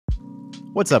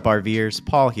What's up, RVers?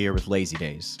 Paul here with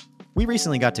Lazydays. We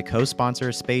recently got to co-sponsor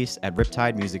a space at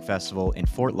Riptide Music Festival in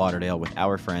Fort Lauderdale with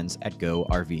our friends at Go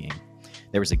RVing.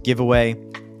 There was a giveaway,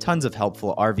 tons of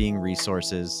helpful RVing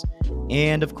resources,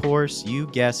 and of course, you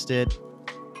guessed it,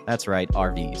 that's right,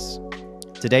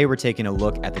 RVs. Today we're taking a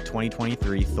look at the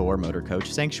 2023 Thor Motor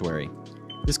Coach Sanctuary.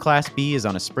 This Class B is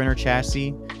on a Sprinter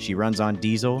chassis, she runs on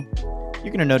diesel. You're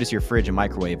going to notice your fridge and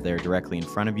microwave there directly in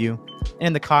front of you. And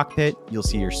in the cockpit, you'll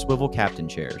see your swivel captain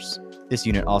chairs. This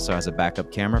unit also has a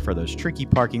backup camera for those tricky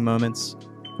parking moments.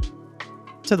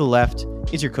 To the left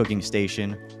is your cooking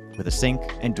station with a sink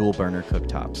and dual burner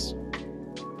cooktops.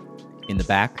 In the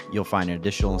back, you'll find an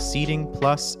additional seating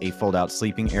plus a fold-out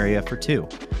sleeping area for two.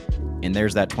 And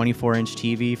there's that 24-inch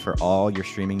TV for all your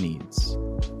streaming needs.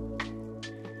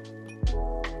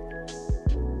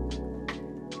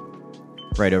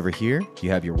 Right over here, you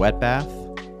have your wet bath.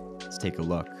 Let's take a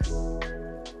look.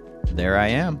 There I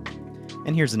am.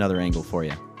 And here's another angle for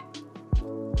you.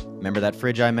 Remember that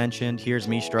fridge I mentioned? Here's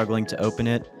me struggling to open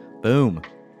it. Boom.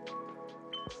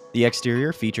 The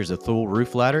exterior features a full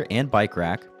roof ladder and bike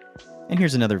rack. And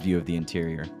here's another view of the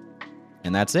interior.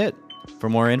 And that's it. For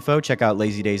more info, check out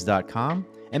lazydays.com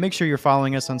and make sure you're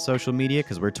following us on social media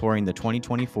because we're touring the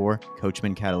 2024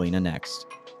 Coachman Catalina next.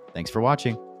 Thanks for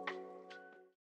watching.